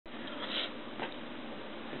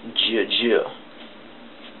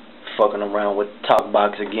Fucking around with the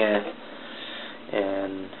TalkBox again.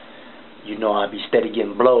 And you know I be steady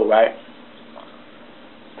getting blow, right?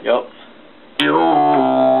 Yup. Don't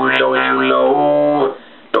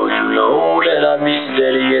you know that I be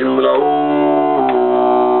steady getting blow?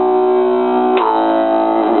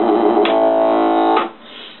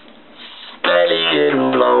 Steady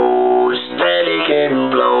getting blow, steady getting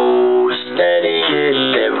blow, steady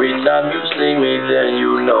getting. Every time you see me, then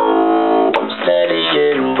you know I'm steady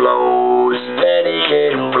getting blow, steady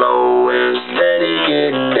getting blow, and steady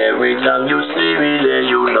getting. Every time you see me, then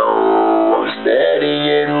you know I'm steady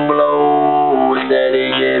getting blow,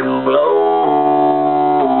 steady getting blow.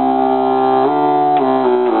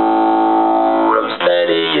 I'm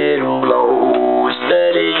steady getting blow,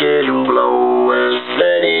 steady getting blow, and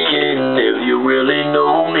steady getting. If you really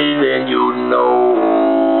know me, then you know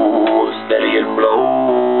I'm steady getting blow.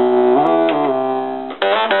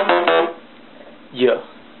 Yeah,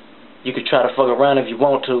 you could try to fuck around if you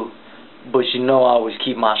want to, but you know I always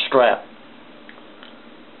keep my strap.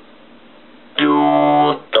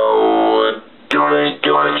 You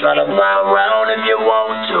try to fly around if you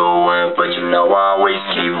want to, but you know I always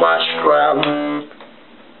keep my strap.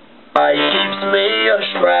 I keeps me a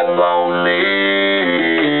strap on me.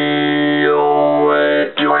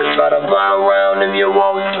 You try to fly around if you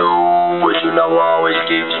want to, but you know I always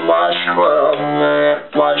keeps my strap,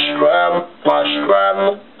 my strap, my strap,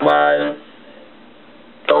 my.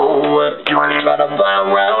 You try to fly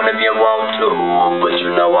around if you want to, but you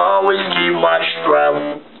know I always keep my strap.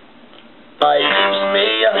 I keeps me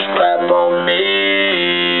a strap on me.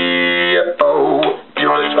 You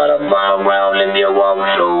try to fly around if you want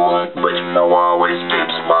to, but you know I always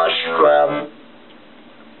keeps my strap.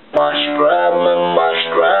 My strap, my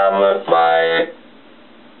strap, my.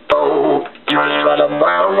 You try to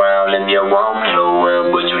fly around if you want to,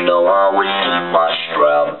 but you know I always keep my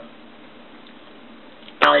strap.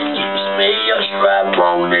 I keeps me a strap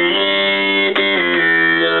on me.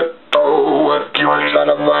 You try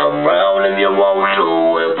to fly around if you want to,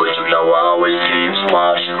 but you know I always keeps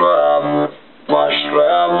my strap, my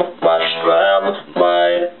strap, my strap,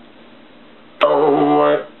 my.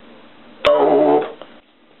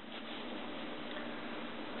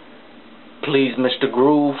 Please, Mr.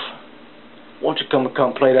 Groove, won't you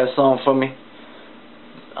come play that song for me?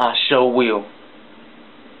 I sure will.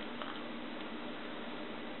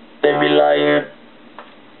 They be lying,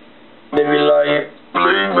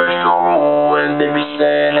 please Mr. Rule, and they be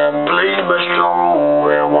saying, please Mr.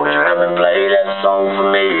 Rule, won't you come and play that song for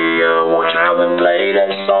me? Won't you come and play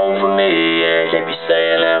that song for me? And they be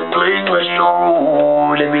saying, please Mr.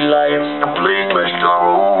 Rule, they be lying, please Mr.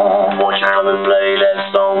 Rule, won't you come and play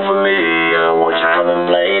that song for me? Won't you come and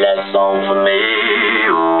play that song for me?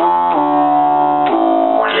 Ooh,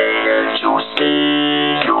 can't you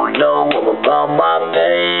see, you know I'm about my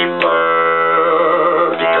paper.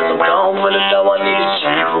 Because I'm gone for the dough, I need a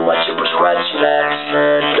cheap for my chip scratch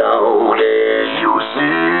accent. Oh, then you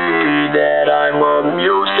see that I'm a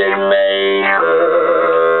music maker.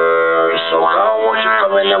 So I don't want you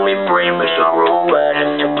coming, let me bring Mr. Rule back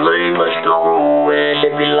and play Mr. Rule. And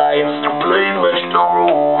they be like, play Mr.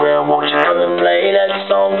 Rule. And won't you come and play that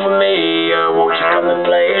song for me? Won't you come and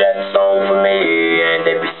play that song for me? And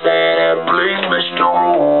they be saying, please Mr.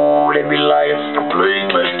 Rule. They be like, please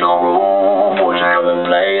Mr. Rule. Won't you come and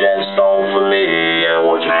play that song for me?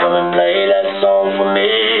 Won't you come and play that song for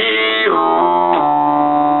me? Ooh,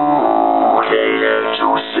 can't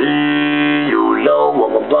you see? You know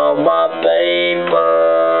I'm about my paper.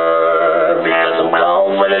 Because I'm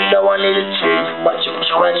gone for the dough, I need a cheat. My chip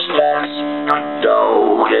scratch backs.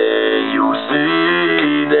 Oh, can you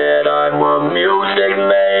see that I'm a music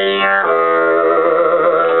maker?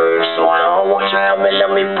 So I don't want you coming,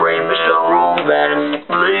 let me bring Mr. Rule back.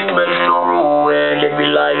 Please Mr. Rule, and they be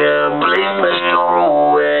like, please Mr.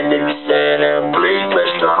 Rule, and they be saying, please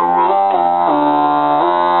Mr. Rule,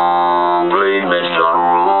 please Mr.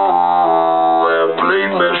 Rule,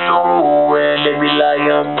 please Mr. Rule, and they be like,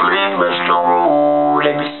 please Mr. Rule,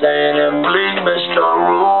 they be saying, please Mr.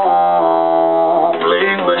 Rule,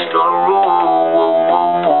 please Mr. Rule.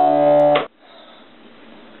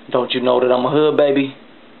 Don't you know that I'm a hood baby?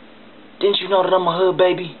 Didn't you know that I'm a hood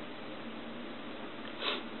baby?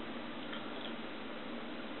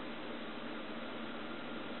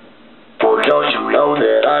 Well, don't you know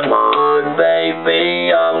that I'm a hood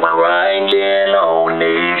baby? I'm grinding on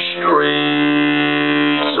these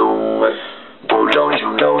streets. Well, don't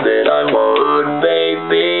you know that I'm a hood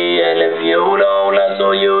baby? And if you don't, that's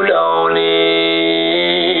all you don't need.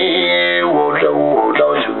 Well,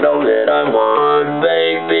 don't you know that I'm a hood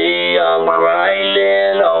baby? I'm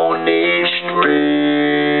grinding on these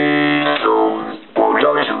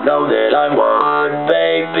like what,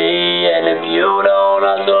 baby? And if you don't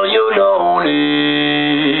hustle, you don't eat.